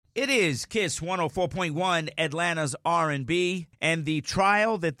It is KISS 104.1, Atlanta's R&B, and the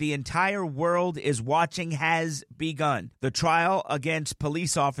trial that the entire world is watching has begun. The trial against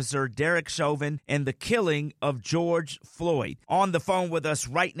police officer Derek Chauvin and the killing of George Floyd. On the phone with us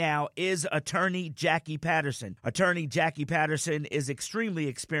right now is attorney Jackie Patterson. Attorney Jackie Patterson is extremely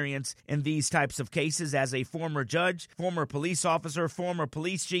experienced in these types of cases as a former judge, former police officer, former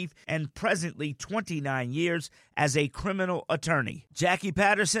police chief, and presently 29 years as a criminal attorney. Jackie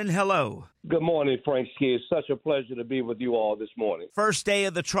Patterson, hello. Good morning, Frank. It's such a pleasure to be with you all this morning. First day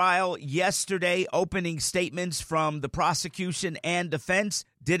of the trial yesterday, opening statements from the prosecution and defense.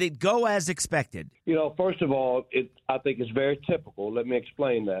 Did it go as expected? You know, first of all, I think it's very typical. Let me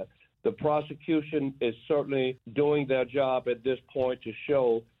explain that. The prosecution is certainly doing their job at this point to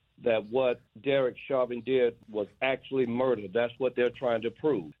show that what Derek Chauvin did was actually murder. That's what they're trying to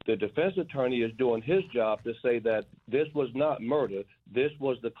prove. The defense attorney is doing his job to say that this was not murder. This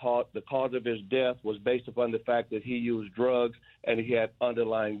was the cause of his death was based upon the fact that he used drugs and he had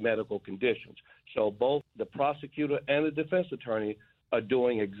underlying medical conditions. So both the prosecutor and the defense attorney are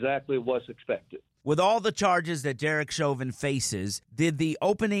doing exactly what's expected. With all the charges that Derek Chauvin faces, did the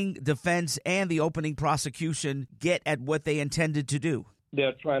opening defense and the opening prosecution get at what they intended to do?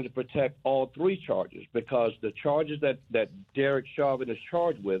 They're trying to protect all three charges because the charges that Derek Chauvin is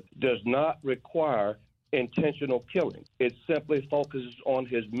charged with does not require intentional killing. It simply focuses on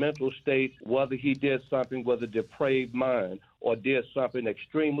his mental state, whether he did something with a depraved mind or did something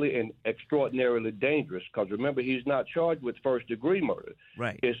extremely and extraordinarily dangerous. Because remember, he's not charged with first-degree murder.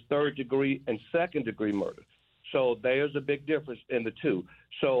 Right. It's third-degree and second-degree murder. So there's a big difference in the two.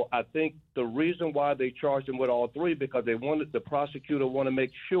 So I think the reason why they charged him with all three because the prosecutor want to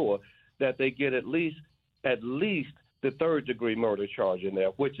make sure that they get at least the third-degree murder charge in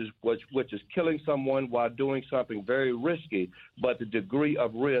there, which is killing someone while doing something very risky, but the degree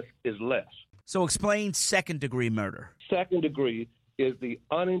of risk is less. So explain second-degree murder. Second degree is the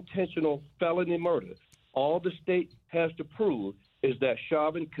unintentional felony murder. All the state has to prove is that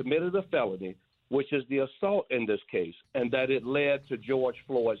Chauvin committed a felony, which is the assault in this case, and that it led to George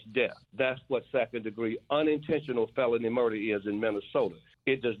Floyd's death. That's what second-degree unintentional felony murder is in Minnesota.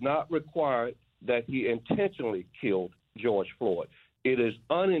 It does not require that he intentionally killed George Floyd. It is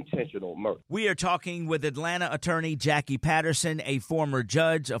unintentional murder. We are talking with Atlanta attorney Jackie Patterson, a former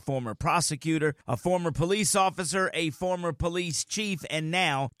judge, a former prosecutor, a former police officer, a former police chief, and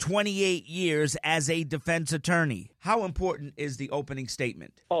now 28 years as a defense attorney. How important is the opening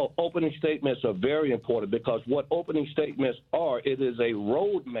statement? Oh, opening statements are very important because what opening statements are, it is a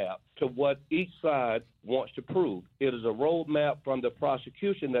roadmap to what each side wants to prove. It is a roadmap from the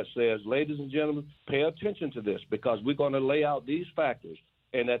prosecution that says, ladies and gentlemen, pay attention to this because we're going to lay out these factors.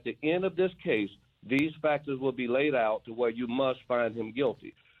 And at the end of this case, these factors will be laid out to where you must find him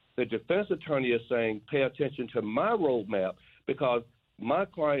guilty. The defense attorney is saying, pay attention to my roadmap because my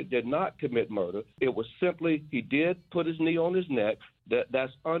client did not commit murder. It was simply he did put his knee on his neck.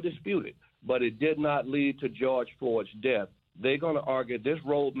 That's undisputed. But it did not lead to George Floyd's death. They're going to argue this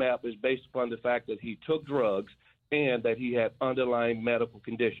roadmap is based upon the fact that he took drugs and that he had underlying medical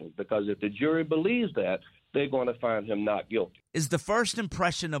conditions. Because if the jury believes that, they're going to find him not guilty. Is the first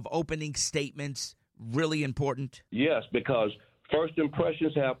impression of opening statements really important? Yes, because first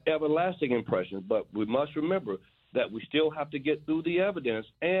impressions have everlasting impressions. But we must remember that we still have to get through the evidence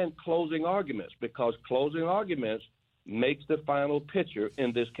and closing arguments because closing arguments makes the final picture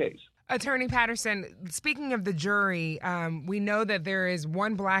in this case. Attorney Patterson, speaking of the jury, we know that there is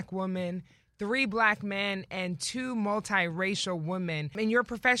one black woman, 3 black men, and 2 multiracial women. In your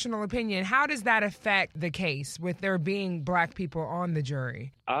professional opinion, how does that affect the case with there being black people on the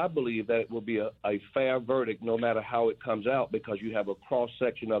jury? I believe that it will be a fair verdict no matter how it comes out because you have a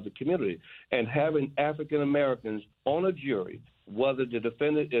cross-section of the community. And having African Americans on a jury, whether the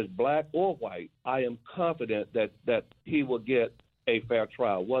defendant is black or white, I am confident that he will get a fair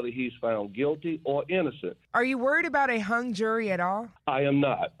trial, whether he's found guilty or innocent. Are you worried about a hung jury at all? I am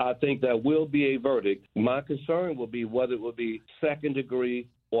not. I think there will be a verdict. My concern will be whether it will be second degree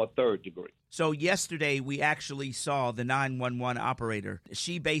or third degree. So yesterday we actually saw the 911 operator.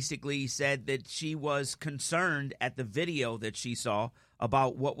 She basically said that she was concerned at the video that she saw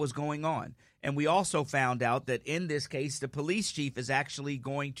about what was going on. And we also found out that in this case, the police chief is actually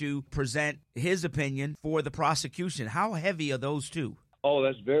going to present his opinion for the prosecution. How heavy are those two? Oh,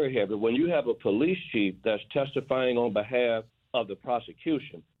 that's very heavy. When you have a police chief that's testifying on behalf of the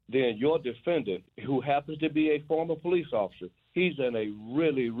prosecution, then your defendant, who happens to be a former police officer, he's in a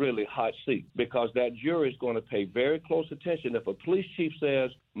really, really hot seat because that jury is going to pay very close attention. If a police chief says,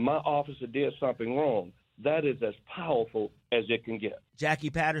 my officer did something wrong, that is as powerful as it can get. Jackie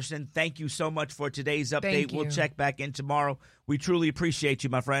Patterson, thank you so much for today's update. Thank We'll you. check back in tomorrow. We truly appreciate you,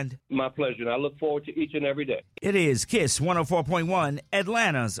 my friend. My pleasure, and I look forward to each and every day. It is KISS 104.1,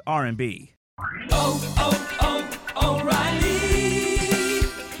 Atlanta's R&B. O'Reilly.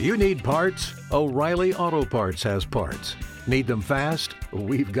 You need parts? O'Reilly Auto Parts has parts. Need them fast?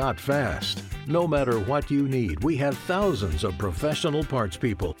 We've got fast. No matter what you need, we have thousands of professional parts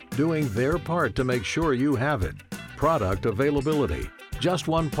people doing their part to make sure you have it. Product availability. Just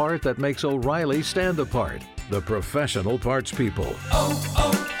one part that makes O'Reilly stand apart. The professional parts people.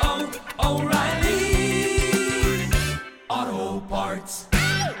 O'Reilly.